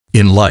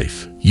In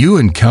life, you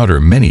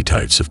encounter many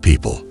types of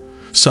people.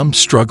 Some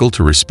struggle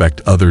to respect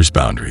others'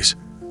 boundaries.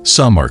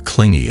 Some are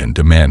clingy and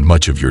demand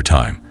much of your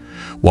time,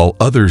 while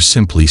others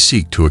simply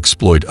seek to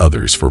exploit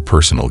others for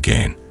personal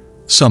gain.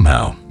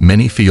 Somehow,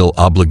 many feel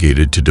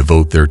obligated to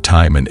devote their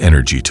time and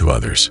energy to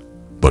others.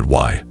 But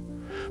why?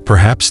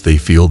 Perhaps they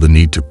feel the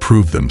need to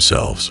prove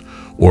themselves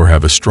or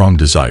have a strong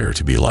desire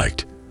to be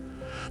liked.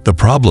 The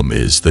problem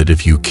is that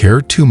if you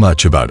care too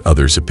much about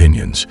others'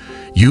 opinions,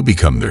 you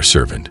become their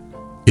servant.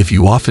 If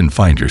you often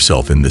find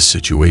yourself in this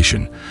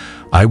situation,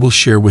 I will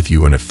share with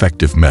you an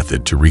effective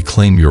method to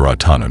reclaim your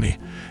autonomy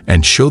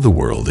and show the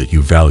world that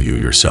you value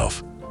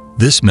yourself.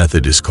 This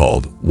method is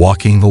called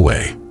walking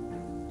away.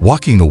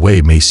 Walking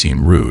away may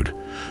seem rude,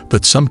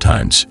 but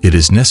sometimes it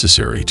is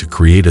necessary to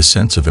create a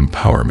sense of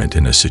empowerment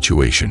in a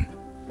situation.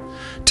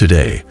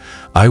 Today,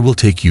 I will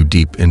take you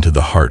deep into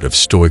the heart of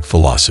Stoic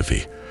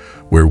philosophy,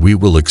 where we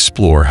will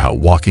explore how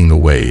walking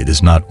away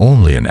is not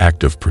only an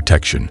act of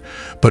protection,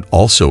 but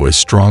also a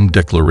strong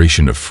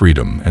declaration of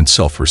freedom and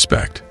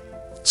self-respect.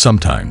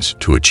 Sometimes,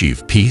 to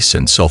achieve peace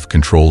and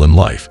self-control in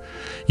life,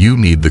 you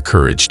need the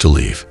courage to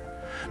leave.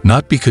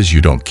 Not because you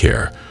don't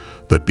care,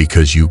 but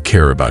because you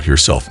care about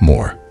yourself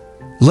more.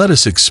 Let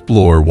us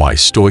explore why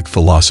Stoic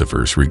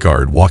philosophers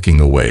regard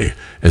walking away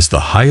as the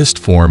highest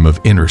form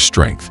of inner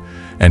strength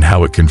and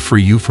how it can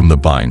free you from the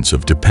binds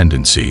of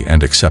dependency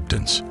and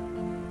acceptance.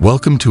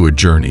 Welcome to a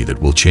journey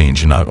that will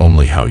change not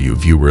only how you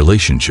view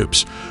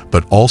relationships,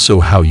 but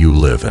also how you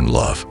live and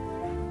love.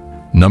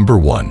 Number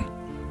 1.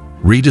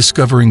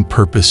 Rediscovering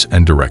purpose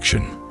and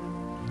direction.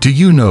 Do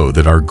you know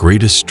that our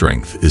greatest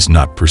strength is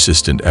not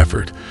persistent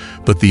effort,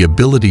 but the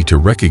ability to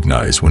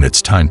recognize when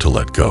it's time to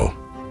let go?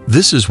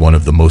 This is one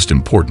of the most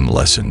important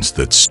lessons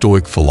that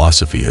Stoic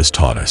philosophy has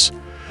taught us.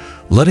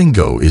 Letting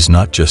go is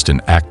not just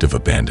an act of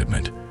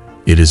abandonment.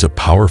 It is a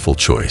powerful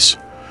choice,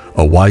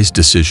 a wise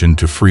decision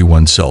to free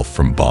oneself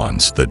from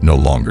bonds that no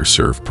longer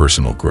serve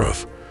personal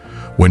growth.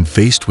 When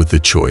faced with the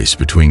choice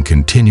between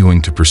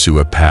continuing to pursue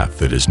a path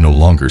that is no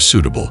longer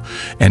suitable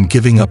and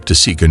giving up to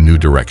seek a new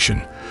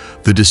direction,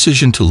 the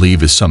decision to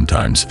leave is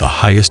sometimes the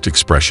highest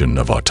expression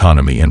of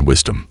autonomy and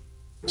wisdom.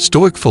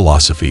 Stoic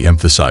philosophy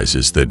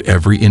emphasizes that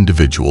every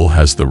individual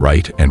has the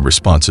right and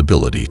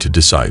responsibility to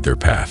decide their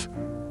path.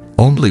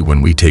 Only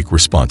when we take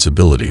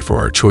responsibility for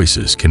our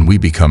choices can we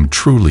become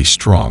truly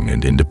strong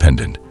and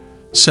independent.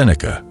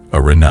 Seneca,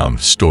 a renowned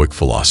Stoic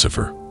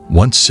philosopher,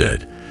 once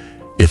said,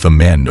 "If a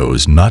man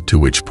knows not to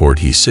which port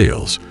he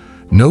sails,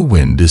 no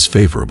wind is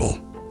favorable."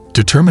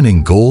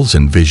 Determining goals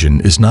and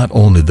vision is not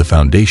only the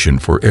foundation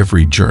for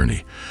every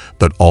journey,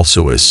 but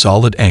also a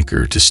solid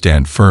anchor to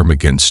stand firm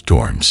against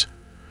storms.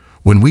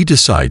 When we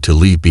decide to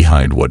leave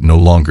behind what no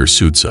longer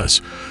suits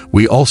us,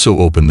 we also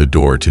open the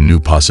door to new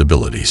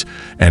possibilities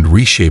and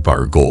reshape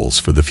our goals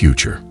for the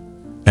future.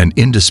 An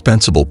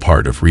indispensable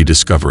part of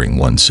rediscovering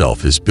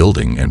oneself is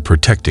building and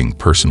protecting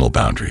personal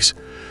boundaries.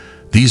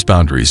 These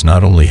boundaries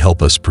not only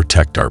help us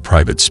protect our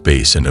private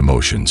space and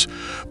emotions,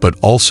 but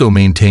also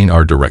maintain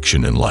our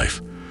direction in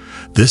life.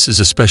 This is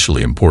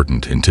especially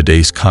important in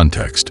today's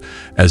context,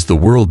 as the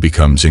world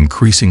becomes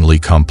increasingly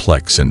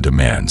complex and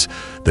demands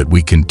that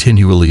we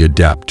continually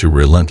adapt to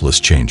relentless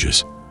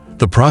changes.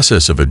 The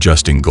process of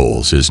adjusting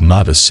goals is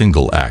not a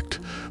single act,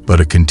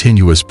 but a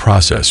continuous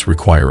process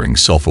requiring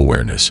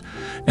self-awareness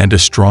and a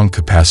strong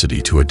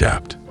capacity to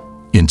adapt.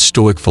 In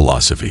Stoic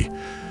philosophy,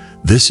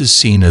 this is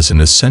seen as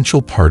an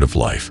essential part of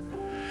life,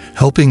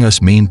 helping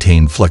us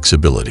maintain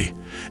flexibility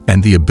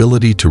and the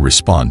ability to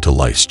respond to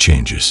life's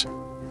changes.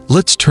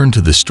 Let's turn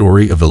to the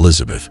story of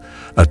Elizabeth,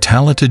 a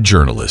talented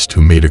journalist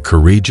who made a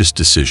courageous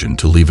decision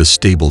to leave a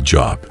stable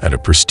job at a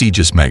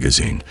prestigious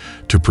magazine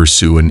to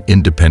pursue an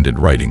independent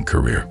writing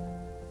career.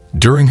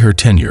 During her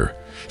tenure,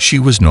 she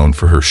was known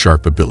for her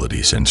sharp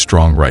abilities and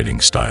strong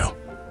writing style,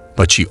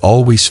 but she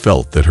always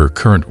felt that her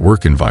current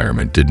work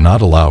environment did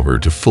not allow her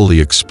to fully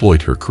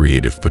exploit her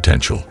creative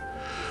potential.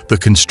 The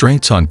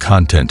constraints on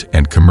content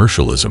and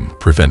commercialism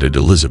prevented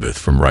Elizabeth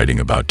from writing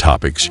about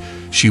topics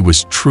she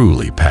was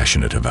truly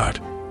passionate about.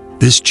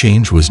 This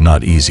change was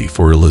not easy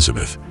for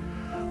Elizabeth.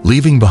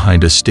 Leaving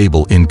behind a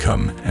stable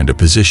income and a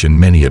position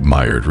many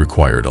admired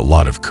required a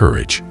lot of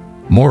courage.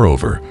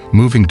 Moreover,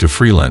 moving to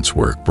freelance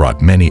work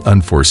brought many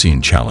unforeseen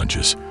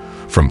challenges,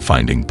 from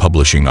finding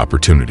publishing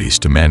opportunities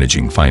to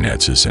managing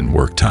finances and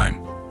work time.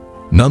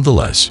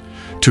 Nonetheless,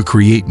 to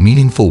create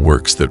meaningful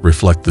works that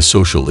reflect the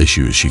social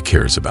issues she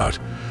cares about,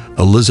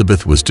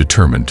 Elizabeth was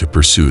determined to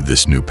pursue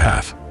this new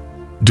path.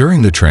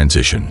 During the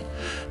transition,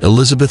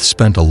 Elizabeth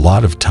spent a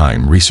lot of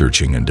time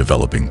researching and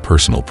developing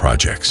personal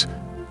projects.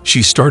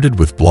 She started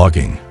with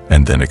blogging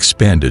and then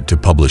expanded to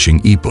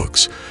publishing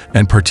ebooks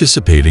and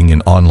participating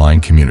in online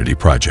community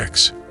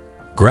projects.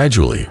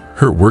 Gradually,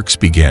 her works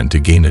began to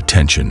gain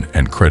attention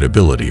and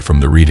credibility from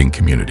the reading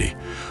community,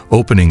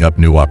 opening up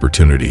new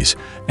opportunities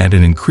and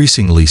an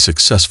increasingly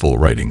successful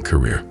writing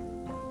career.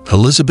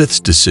 Elizabeth's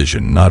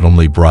decision not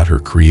only brought her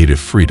creative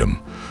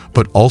freedom,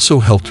 but also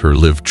helped her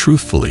live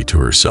truthfully to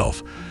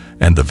herself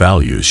and the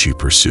values she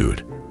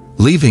pursued.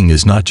 Leaving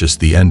is not just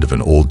the end of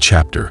an old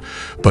chapter,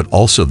 but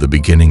also the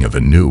beginning of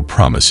a new,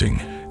 promising,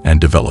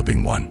 and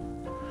developing one.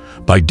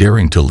 By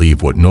daring to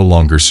leave what no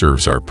longer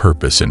serves our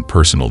purpose and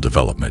personal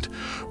development,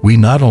 we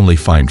not only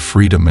find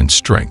freedom and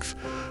strength,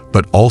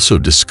 but also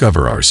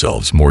discover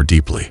ourselves more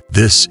deeply.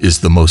 This is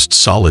the most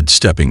solid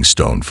stepping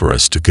stone for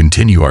us to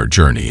continue our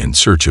journey in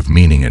search of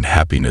meaning and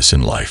happiness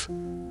in life.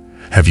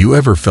 Have you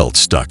ever felt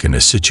stuck in a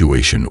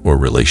situation or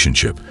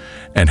relationship,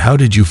 and how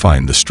did you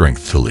find the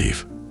strength to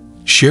leave?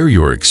 Share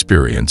your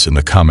experience in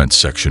the comments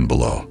section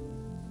below.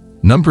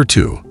 Number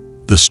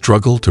 2. The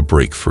struggle to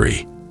break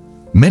free.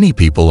 Many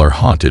people are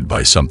haunted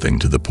by something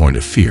to the point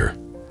of fear.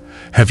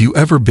 Have you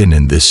ever been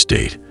in this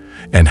state,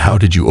 and how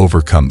did you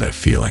overcome that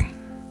feeling?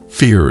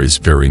 Fear is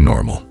very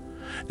normal,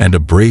 and a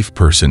brave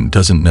person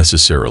doesn't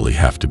necessarily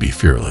have to be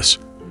fearless.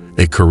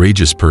 A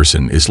courageous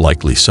person is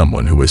likely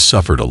someone who has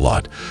suffered a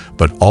lot,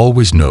 but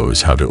always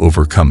knows how to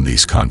overcome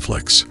these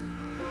conflicts.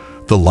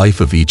 The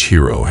life of each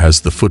hero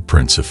has the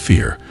footprints of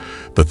fear,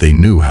 but they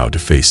knew how to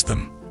face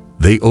them.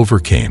 They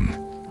overcame,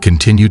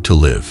 continued to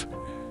live,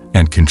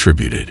 and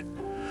contributed.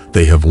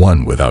 They have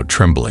won without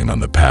trembling on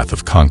the path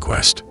of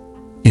conquest.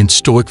 In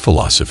Stoic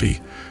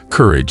philosophy,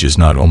 courage is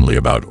not only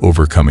about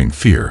overcoming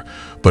fear,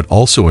 but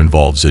also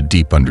involves a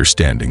deep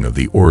understanding of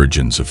the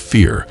origins of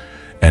fear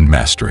and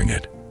mastering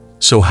it.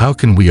 So how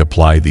can we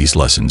apply these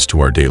lessons to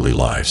our daily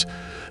lives,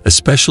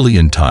 especially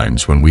in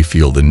times when we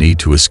feel the need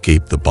to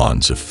escape the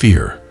bonds of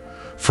fear,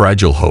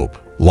 fragile hope,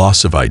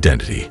 loss of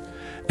identity,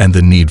 and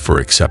the need for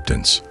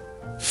acceptance?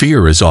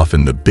 Fear is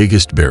often the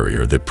biggest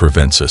barrier that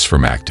prevents us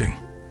from acting.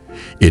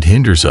 It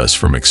hinders us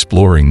from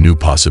exploring new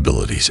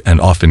possibilities and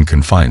often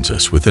confines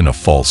us within a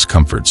false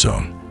comfort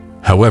zone.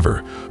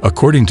 However,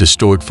 according to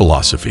Stoic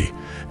philosophy,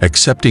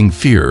 accepting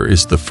fear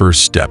is the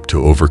first step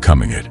to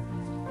overcoming it.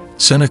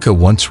 Seneca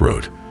once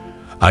wrote,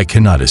 "I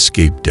cannot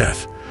escape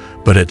death,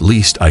 but at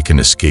least I can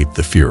escape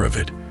the fear of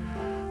it."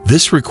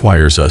 This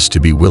requires us to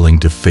be willing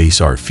to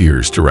face our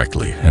fears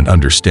directly and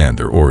understand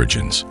their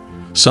origins.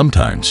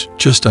 Sometimes,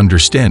 just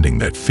understanding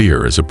that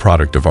fear is a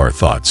product of our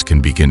thoughts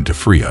can begin to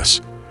free us.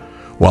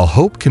 While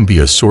hope can be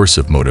a source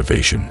of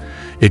motivation,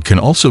 it can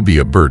also be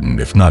a burden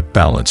if not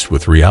balanced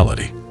with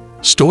reality.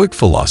 Stoic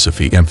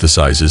philosophy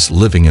emphasizes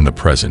living in the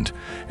present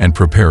and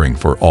preparing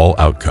for all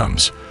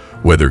outcomes,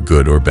 whether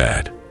good or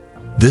bad.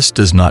 This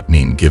does not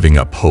mean giving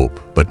up hope,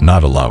 but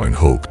not allowing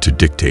hope to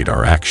dictate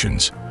our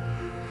actions.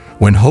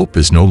 When hope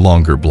is no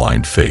longer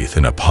blind faith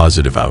in a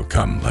positive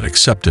outcome but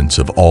acceptance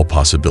of all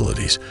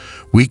possibilities,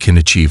 we can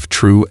achieve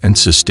true and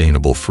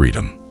sustainable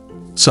freedom.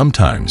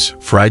 Sometimes,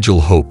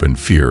 fragile hope and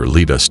fear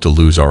lead us to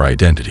lose our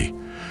identity.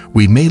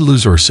 We may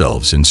lose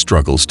ourselves in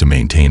struggles to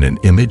maintain an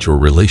image or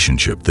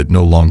relationship that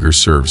no longer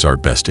serves our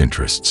best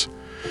interests.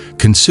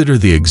 Consider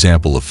the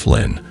example of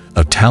Flynn,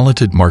 a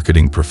talented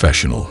marketing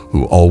professional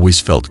who always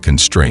felt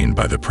constrained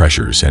by the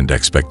pressures and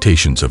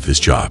expectations of his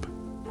job.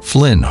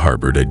 Flynn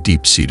harbored a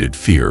deep-seated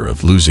fear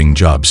of losing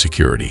job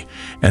security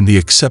and the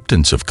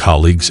acceptance of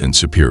colleagues and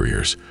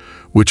superiors,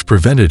 which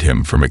prevented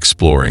him from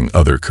exploring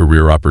other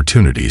career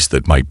opportunities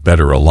that might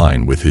better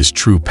align with his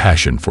true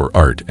passion for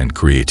art and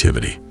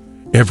creativity.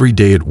 Every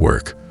day at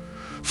work,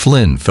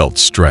 Flynn felt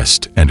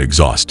stressed and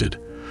exhausted,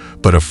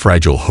 but a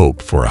fragile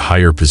hope for a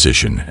higher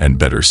position and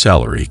better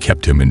salary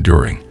kept him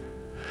enduring.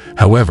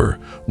 However,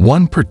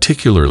 one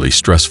particularly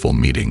stressful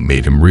meeting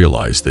made him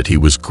realize that he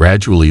was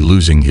gradually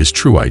losing his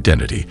true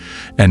identity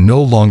and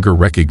no longer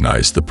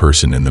recognized the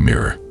person in the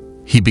mirror.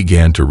 He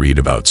began to read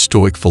about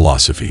Stoic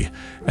philosophy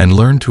and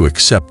learned to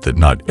accept that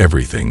not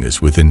everything is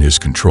within his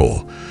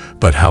control,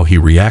 but how he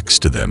reacts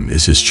to them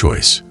is his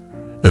choice.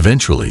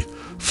 Eventually,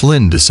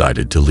 Flynn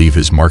decided to leave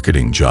his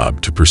marketing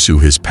job to pursue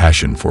his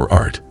passion for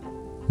art.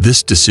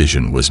 This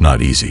decision was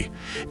not easy,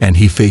 and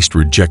he faced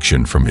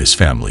rejection from his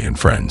family and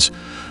friends,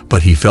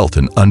 but he felt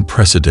an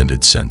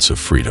unprecedented sense of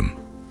freedom.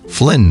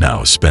 Flynn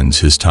now spends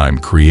his time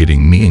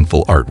creating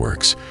meaningful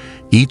artworks,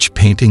 each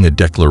painting a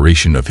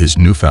declaration of his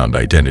newfound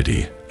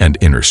identity and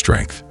inner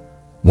strength.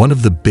 One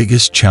of the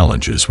biggest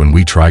challenges when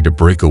we try to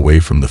break away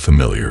from the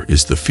familiar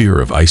is the fear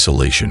of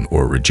isolation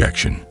or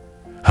rejection.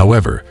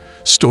 However,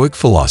 Stoic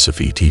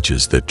philosophy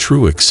teaches that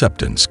true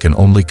acceptance can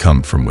only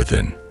come from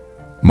within.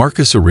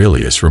 Marcus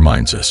Aurelius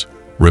reminds us,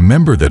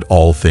 "Remember that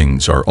all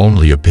things are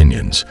only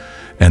opinions,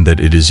 and that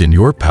it is in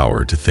your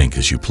power to think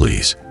as you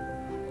please."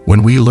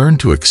 When we learn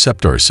to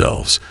accept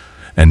ourselves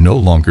and no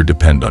longer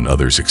depend on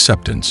others'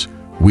 acceptance,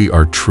 we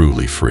are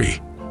truly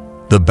free.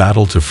 The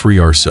battle to free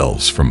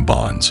ourselves from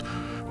bonds,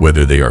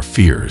 whether they are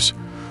fears,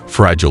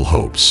 fragile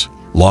hopes,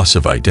 loss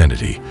of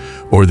identity,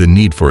 or the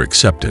need for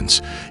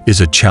acceptance,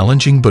 is a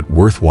challenging but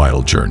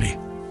worthwhile journey.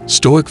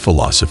 Stoic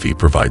philosophy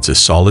provides a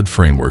solid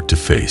framework to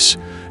face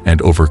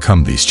and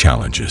overcome these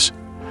challenges,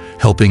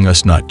 helping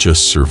us not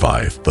just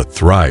survive but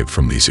thrive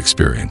from these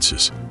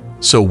experiences.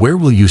 So where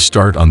will you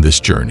start on this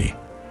journey?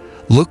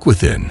 Look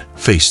within,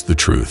 face the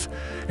truth,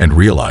 and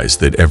realize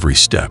that every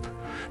step,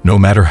 no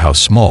matter how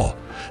small,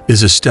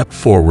 is a step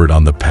forward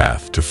on the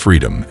path to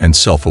freedom and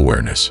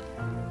self-awareness.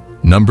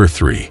 Number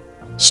 3.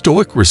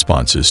 Stoic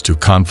responses to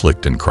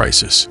conflict and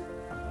crisis.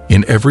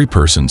 In every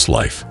person's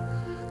life,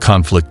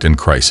 conflict and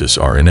crisis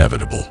are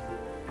inevitable.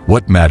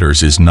 What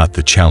matters is not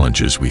the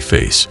challenges we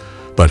face,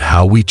 but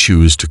how we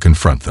choose to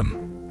confront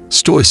them.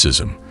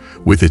 Stoicism,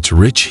 with its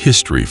rich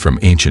history from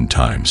ancient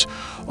times,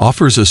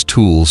 offers us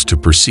tools to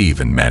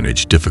perceive and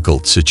manage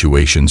difficult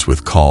situations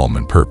with calm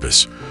and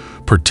purpose.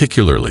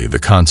 Particularly the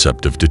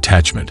concept of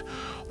detachment,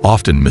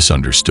 often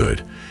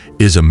misunderstood,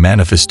 is a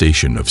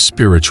manifestation of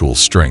spiritual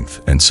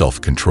strength and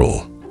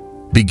self-control.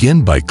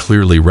 Begin by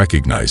clearly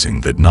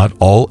recognizing that not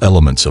all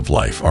elements of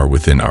life are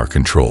within our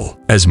control.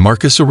 As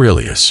Marcus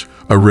Aurelius,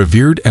 a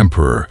revered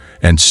emperor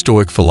and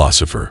Stoic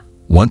philosopher,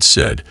 once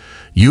said,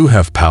 "You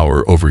have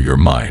power over your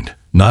mind,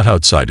 not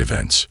outside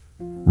events."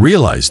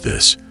 Realize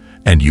this,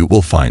 and you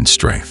will find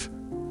strength.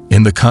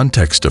 In the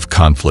context of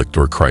conflict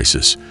or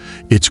crisis,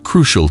 it's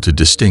crucial to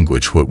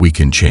distinguish what we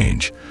can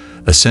change,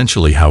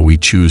 essentially how we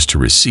choose to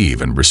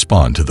receive and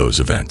respond to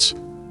those events.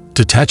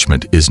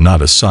 Detachment is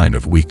not a sign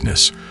of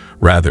weakness.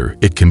 Rather,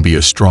 it can be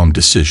a strong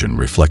decision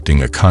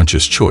reflecting a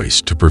conscious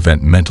choice to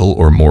prevent mental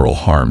or moral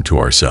harm to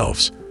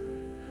ourselves.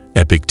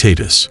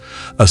 Epictetus,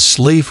 a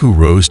slave who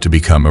rose to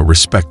become a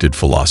respected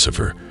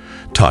philosopher,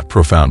 taught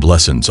profound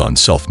lessons on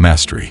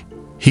self-mastery.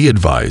 He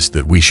advised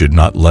that we should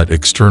not let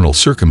external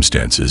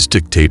circumstances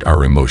dictate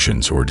our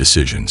emotions or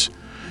decisions.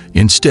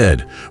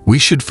 Instead, we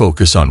should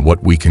focus on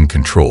what we can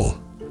control,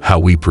 how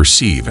we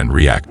perceive and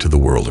react to the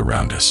world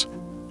around us.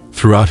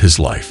 Throughout his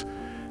life,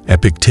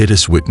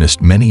 Epictetus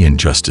witnessed many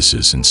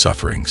injustices and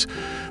sufferings,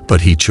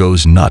 but he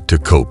chose not to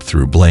cope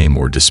through blame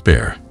or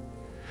despair.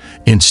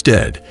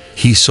 Instead,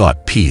 he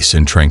sought peace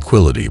and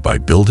tranquility by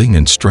building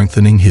and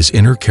strengthening his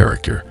inner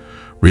character,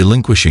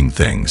 relinquishing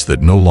things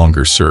that no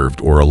longer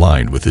served or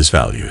aligned with his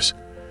values.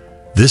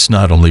 This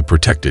not only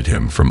protected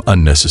him from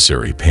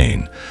unnecessary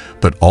pain,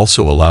 but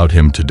also allowed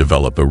him to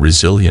develop a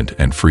resilient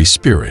and free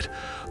spirit,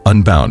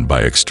 unbound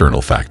by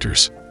external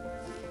factors.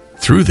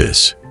 Through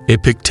this,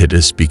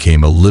 Epictetus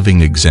became a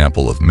living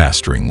example of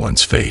mastering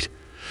one's fate,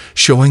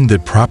 showing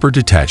that proper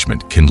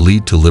detachment can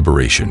lead to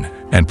liberation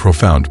and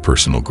profound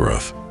personal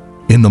growth.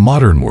 In the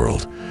modern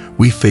world,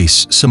 we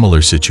face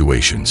similar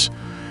situations.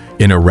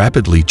 In a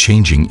rapidly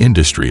changing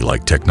industry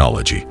like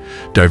technology,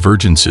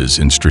 divergences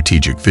in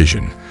strategic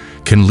vision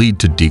can lead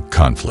to deep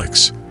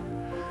conflicts.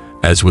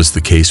 As was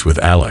the case with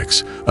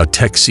Alex, a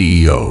tech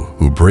CEO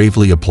who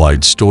bravely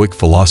applied Stoic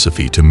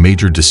philosophy to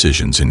major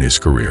decisions in his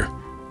career.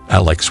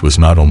 Alex was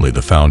not only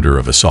the founder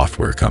of a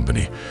software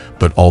company,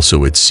 but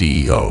also its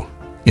CEO,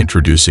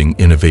 introducing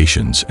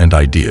innovations and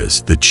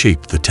ideas that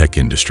shaped the tech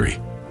industry.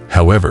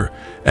 However,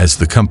 as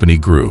the company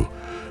grew,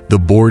 the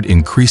board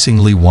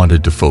increasingly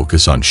wanted to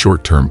focus on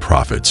short-term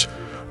profits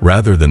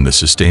rather than the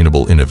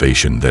sustainable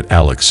innovation that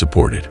Alex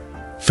supported.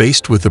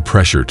 Faced with the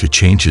pressure to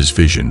change his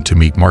vision to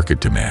meet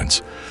market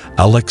demands,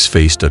 Alex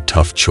faced a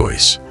tough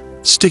choice: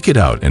 stick it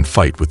out and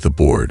fight with the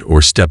board,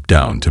 or step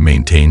down to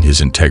maintain his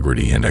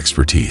integrity and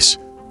expertise.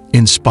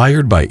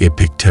 Inspired by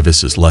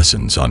Epictetus's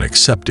lessons on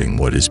accepting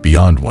what is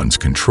beyond one's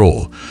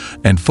control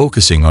and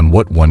focusing on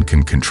what one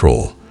can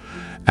control,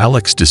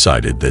 Alex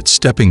decided that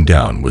stepping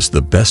down was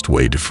the best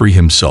way to free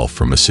himself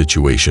from a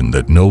situation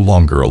that no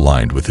longer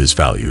aligned with his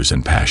values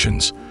and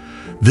passions.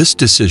 This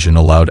decision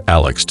allowed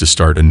Alex to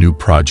start a new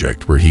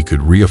project where he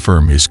could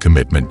reaffirm his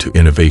commitment to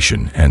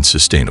innovation and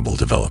sustainable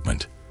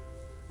development.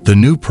 The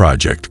new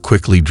project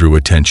quickly drew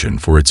attention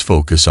for its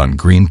focus on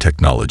green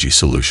technology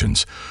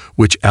solutions,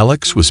 which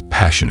Alex was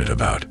passionate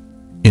about.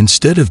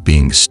 Instead of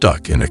being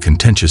stuck in a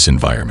contentious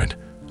environment,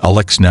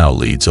 Alex now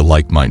leads a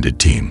like-minded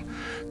team,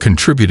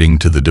 contributing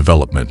to the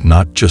development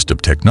not just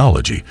of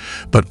technology,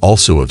 but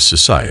also of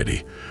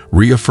society,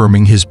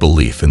 reaffirming his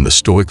belief in the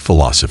Stoic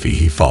philosophy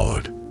he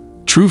followed.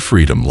 True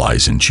freedom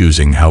lies in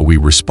choosing how we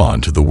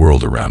respond to the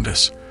world around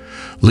us.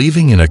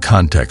 Living in a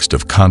context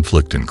of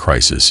conflict and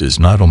crisis is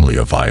not only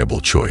a viable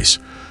choice,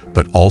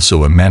 but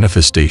also a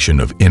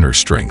manifestation of inner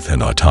strength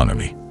and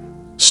autonomy.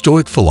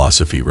 Stoic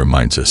philosophy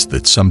reminds us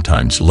that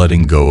sometimes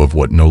letting go of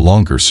what no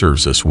longer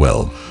serves us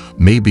well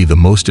may be the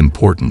most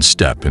important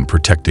step in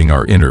protecting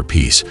our inner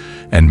peace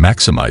and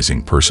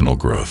maximizing personal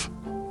growth.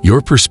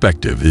 Your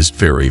perspective is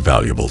very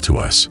valuable to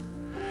us.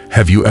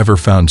 Have you ever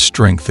found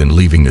strength in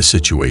leaving a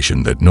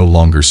situation that no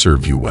longer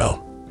served you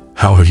well?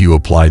 How have you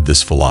applied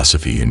this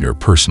philosophy in your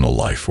personal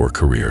life or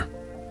career?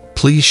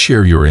 Please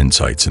share your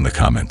insights in the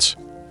comments.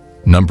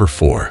 Number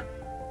 4.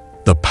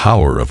 The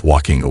power of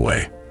walking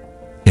away.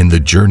 In the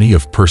journey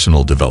of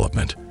personal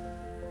development,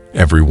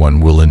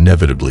 everyone will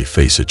inevitably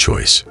face a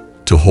choice: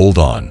 to hold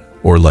on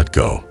or let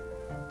go.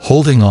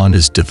 Holding on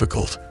is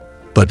difficult,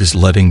 but is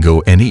letting go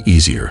any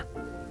easier?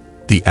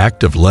 The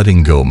act of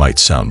letting go might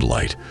sound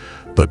light,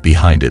 but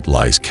behind it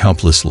lies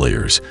countless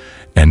layers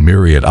and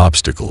myriad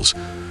obstacles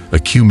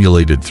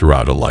accumulated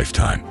throughout a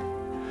lifetime.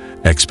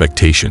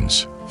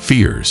 Expectations,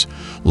 fears,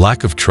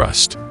 lack of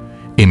trust,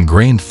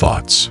 ingrained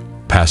thoughts,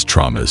 past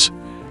traumas,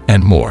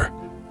 and more.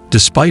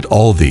 Despite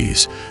all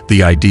these,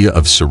 the idea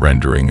of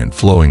surrendering and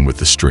flowing with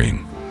the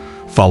stream,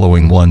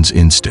 following one's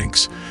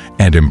instincts,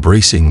 and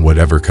embracing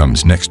whatever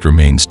comes next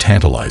remains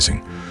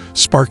tantalizing,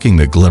 sparking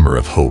the glimmer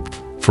of hope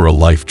for a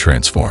life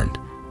transformed.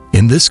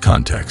 In this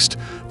context,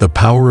 the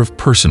power of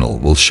personal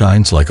will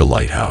shines like a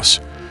lighthouse,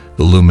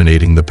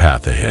 illuminating the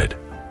path ahead.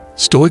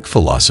 Stoic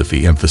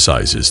philosophy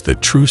emphasizes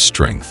that true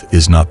strength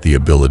is not the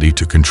ability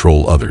to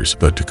control others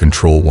but to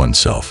control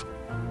oneself.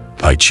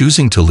 By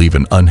choosing to leave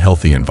an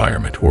unhealthy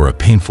environment or a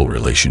painful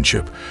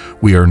relationship,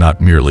 we are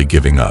not merely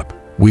giving up,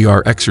 we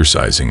are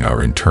exercising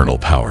our internal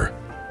power.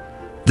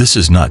 This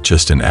is not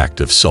just an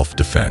act of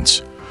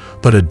self-defense,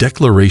 but a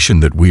declaration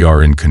that we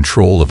are in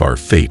control of our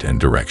fate and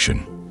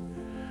direction.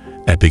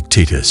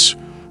 Epictetus,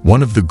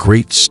 one of the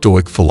great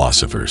Stoic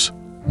philosophers,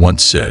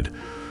 once said,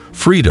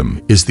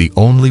 "Freedom is the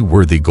only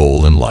worthy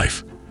goal in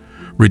life."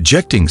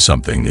 Rejecting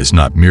something is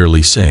not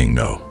merely saying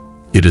no.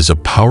 It is a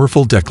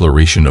powerful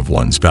declaration of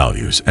one's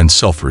values and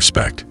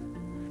self-respect.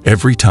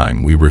 Every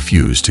time we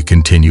refuse to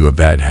continue a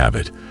bad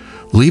habit,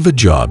 leave a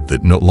job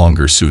that no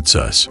longer suits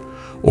us,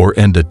 or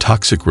end a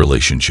toxic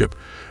relationship,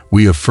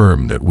 we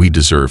affirm that we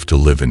deserve to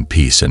live in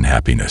peace and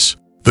happiness.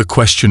 The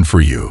question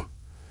for you: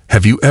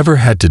 have you ever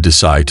had to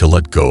decide to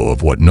let go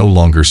of what no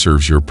longer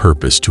serves your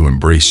purpose to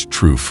embrace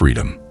true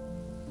freedom?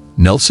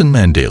 Nelson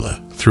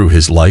Mandela, through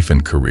his life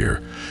and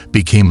career,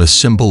 became a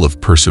symbol of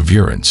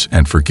perseverance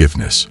and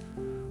forgiveness.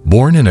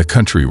 Born in a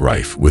country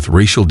rife with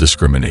racial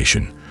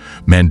discrimination,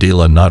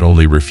 Mandela not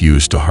only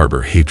refused to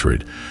harbor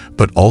hatred,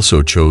 but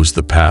also chose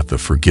the path of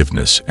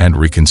forgiveness and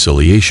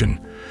reconciliation,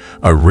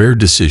 a rare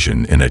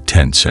decision in a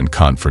tense and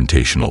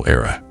confrontational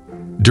era.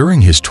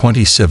 During his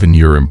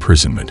 27-year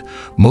imprisonment,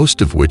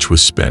 most of which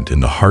was spent in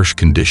the harsh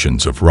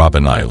conditions of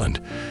Robben Island,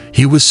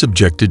 he was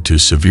subjected to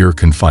severe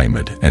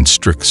confinement and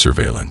strict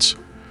surveillance.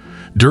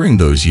 During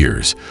those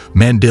years,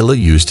 Mandela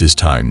used his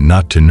time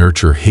not to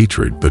nurture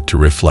hatred but to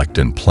reflect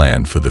and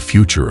plan for the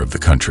future of the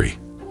country.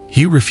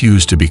 He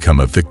refused to become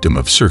a victim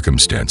of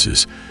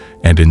circumstances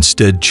and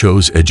instead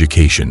chose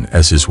education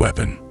as his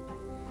weapon.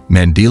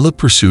 Mandela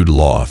pursued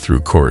law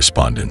through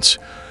correspondence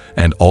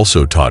and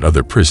also taught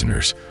other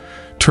prisoners,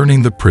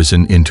 turning the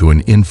prison into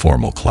an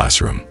informal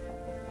classroom.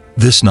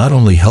 This not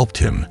only helped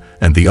him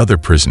and the other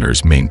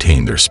prisoners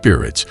maintain their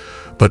spirits,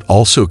 but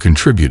also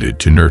contributed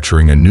to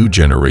nurturing a new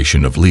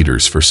generation of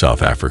leaders for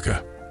South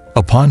Africa.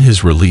 Upon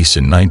his release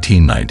in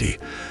 1990,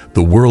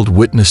 the world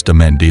witnessed a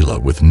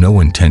Mandela with no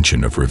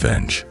intention of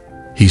revenge.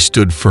 He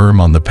stood firm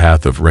on the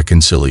path of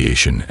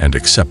reconciliation and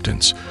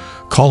acceptance,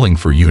 calling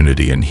for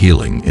unity and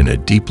healing in a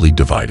deeply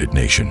divided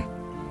nation.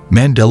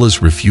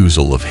 Mandela's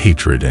refusal of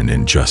hatred and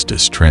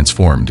injustice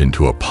transformed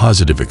into a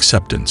positive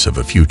acceptance of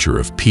a future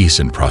of peace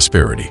and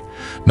prosperity,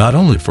 not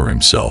only for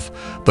himself,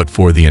 but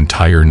for the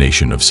entire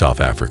nation of South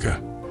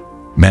Africa.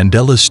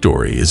 Mandela's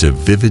story is a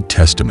vivid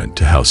testament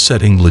to how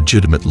setting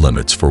legitimate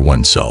limits for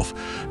oneself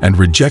and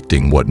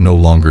rejecting what no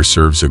longer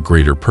serves a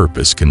greater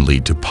purpose can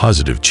lead to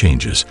positive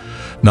changes,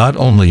 not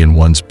only in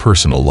one's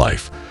personal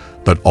life,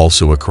 but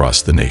also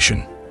across the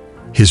nation.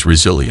 His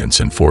resilience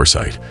and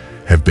foresight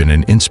have been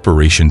an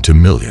inspiration to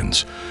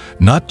millions,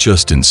 not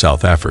just in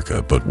South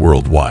Africa but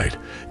worldwide,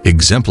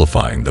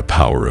 exemplifying the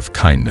power of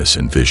kindness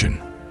and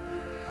vision.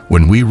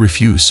 When we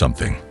refuse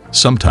something,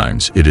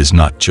 sometimes it is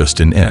not just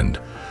an end,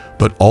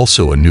 but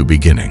also a new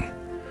beginning.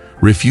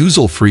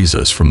 Refusal frees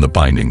us from the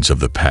bindings of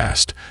the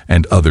past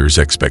and others'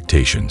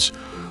 expectations,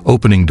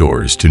 opening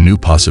doors to new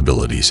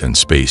possibilities and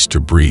space to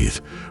breathe,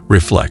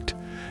 reflect,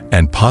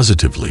 and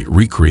positively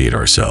recreate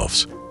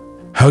ourselves.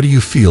 How do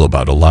you feel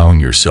about allowing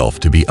yourself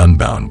to be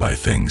unbound by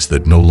things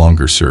that no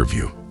longer serve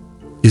you?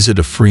 Is it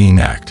a freeing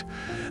act,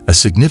 a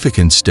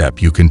significant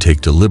step you can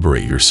take to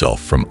liberate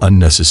yourself from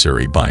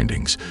unnecessary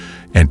bindings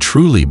and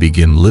truly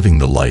begin living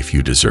the life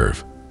you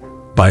deserve?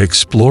 By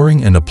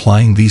exploring and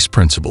applying these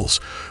principles,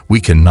 we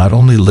can not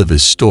only live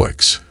as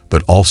Stoics,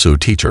 but also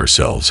teach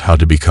ourselves how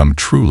to become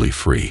truly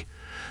free,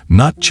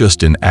 not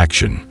just in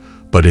action,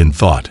 but in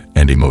thought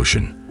and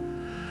emotion.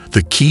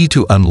 The key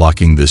to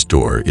unlocking this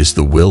door is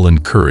the will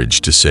and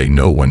courage to say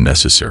no when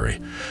necessary,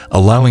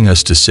 allowing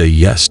us to say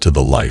yes to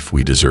the life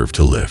we deserve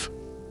to live.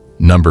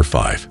 Number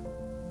 5.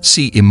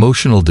 See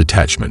emotional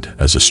detachment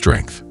as a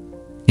strength.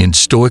 In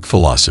Stoic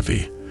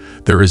philosophy,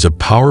 there is a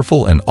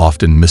powerful and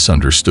often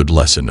misunderstood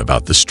lesson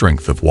about the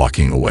strength of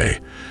walking away,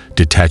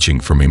 detaching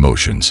from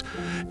emotions,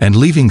 and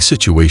leaving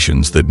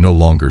situations that no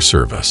longer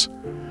serve us.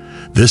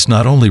 This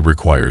not only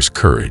requires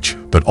courage,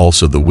 but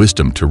also the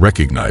wisdom to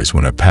recognize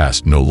when a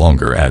past no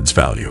longer adds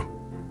value.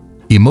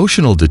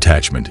 Emotional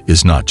detachment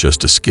is not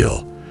just a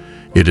skill.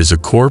 It is a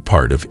core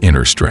part of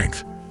inner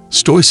strength.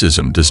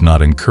 Stoicism does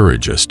not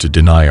encourage us to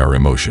deny our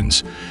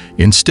emotions.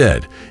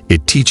 Instead,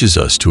 it teaches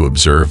us to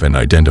observe and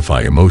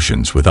identify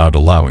emotions without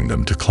allowing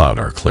them to cloud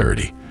our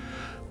clarity.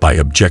 By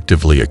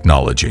objectively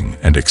acknowledging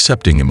and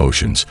accepting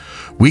emotions,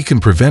 we can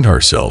prevent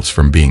ourselves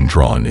from being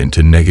drawn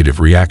into negative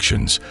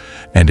reactions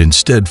and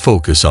instead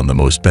focus on the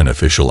most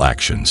beneficial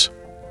actions.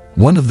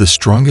 One of the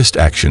strongest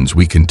actions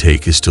we can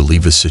take is to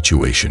leave a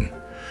situation.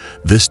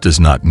 This does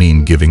not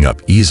mean giving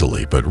up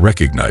easily, but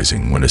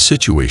recognizing when a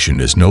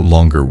situation is no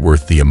longer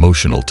worth the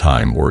emotional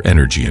time or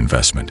energy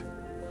investment.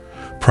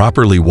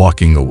 Properly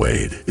walking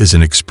away is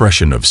an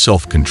expression of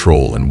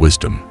self-control and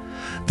wisdom.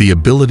 the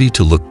ability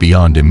to look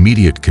beyond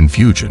immediate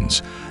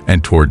confusions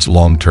and towards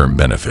long-term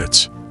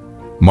benefits.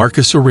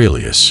 Marcus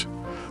Aurelius,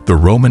 the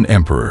Roman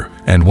emperor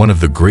and one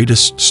of the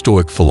greatest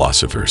Stoic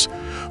philosophers,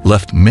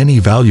 left many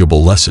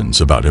valuable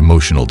lessons about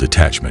emotional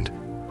detachment.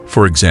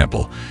 For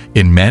example,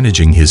 in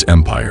managing his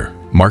empire,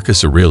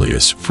 Marcus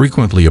Aurelius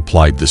frequently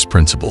applied this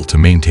principle to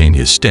maintain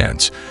his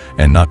stance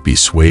and not be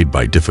swayed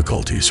by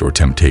difficulties or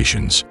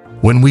temptations.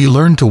 When we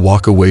learn to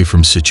walk away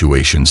from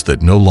situations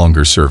that no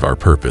longer serve our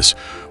purpose,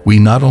 we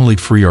not only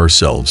free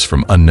ourselves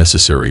from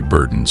unnecessary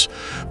burdens,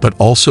 but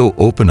also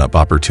open up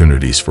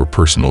opportunities for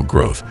personal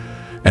growth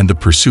and the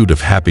pursuit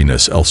of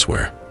happiness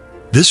elsewhere.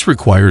 This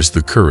requires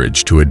the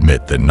courage to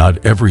admit that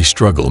not every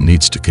struggle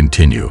needs to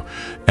continue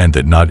and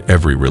that not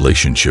every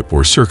relationship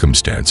or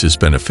circumstance is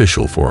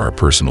beneficial for our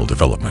personal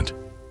development.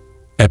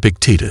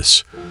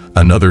 Epictetus,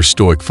 another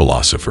Stoic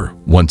philosopher,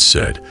 once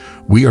said,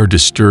 "We are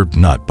disturbed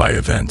not by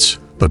events,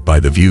 but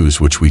by the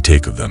views which we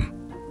take of them."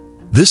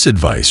 This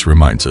advice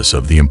reminds us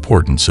of the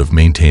importance of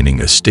maintaining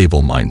a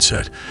stable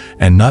mindset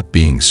and not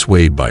being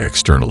swayed by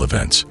external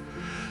events.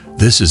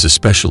 This is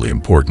especially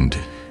important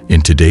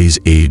in today's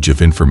age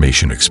of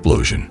information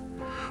explosion,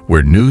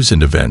 where news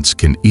and events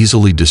can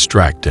easily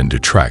distract and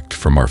detract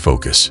from our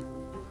focus.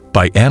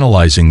 By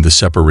analyzing the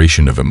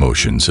separation of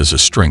emotions as a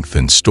strength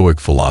in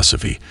Stoic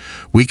philosophy,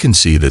 we can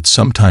see that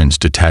sometimes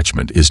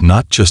detachment is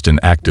not just an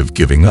act of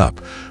giving up,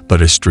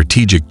 but a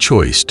strategic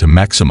choice to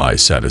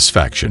maximize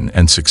satisfaction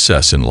and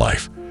success in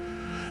life.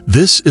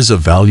 This is a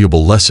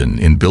valuable lesson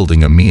in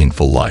building a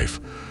meaningful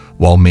life,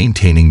 while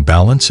maintaining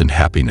balance and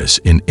happiness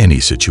in any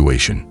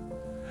situation.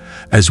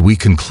 As we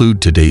conclude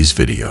today's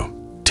video,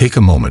 take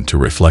a moment to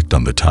reflect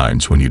on the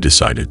times when you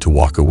decided to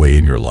walk away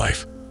in your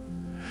life.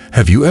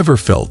 Have you ever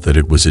felt that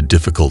it was a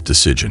difficult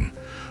decision,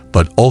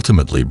 but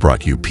ultimately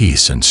brought you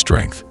peace and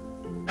strength?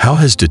 How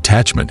has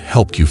detachment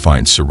helped you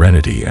find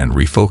serenity and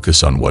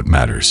refocus on what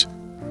matters?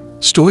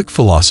 Stoic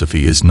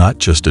philosophy is not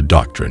just a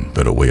doctrine,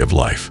 but a way of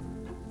life.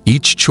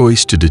 Each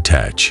choice to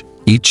detach,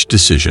 each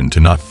decision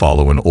to not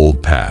follow an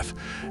old path,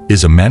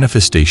 is a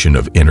manifestation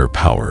of inner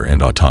power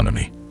and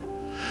autonomy.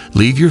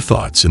 Leave your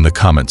thoughts in the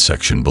comment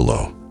section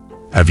below.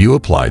 Have you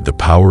applied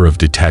the power of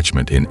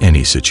detachment in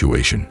any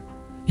situation?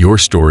 Your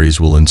stories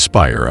will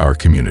inspire our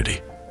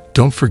community.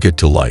 Don't forget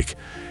to like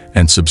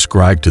and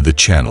subscribe to the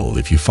channel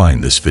if you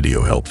find this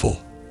video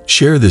helpful.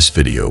 Share this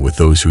video with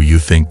those who you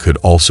think could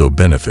also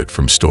benefit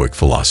from Stoic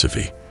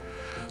philosophy.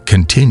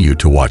 Continue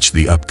to watch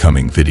the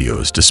upcoming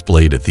videos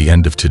displayed at the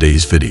end of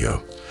today's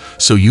video,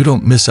 so you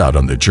don't miss out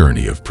on the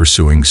journey of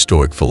pursuing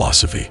Stoic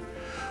philosophy.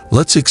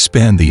 Let's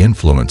expand the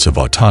influence of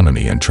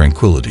autonomy and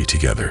tranquility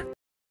together.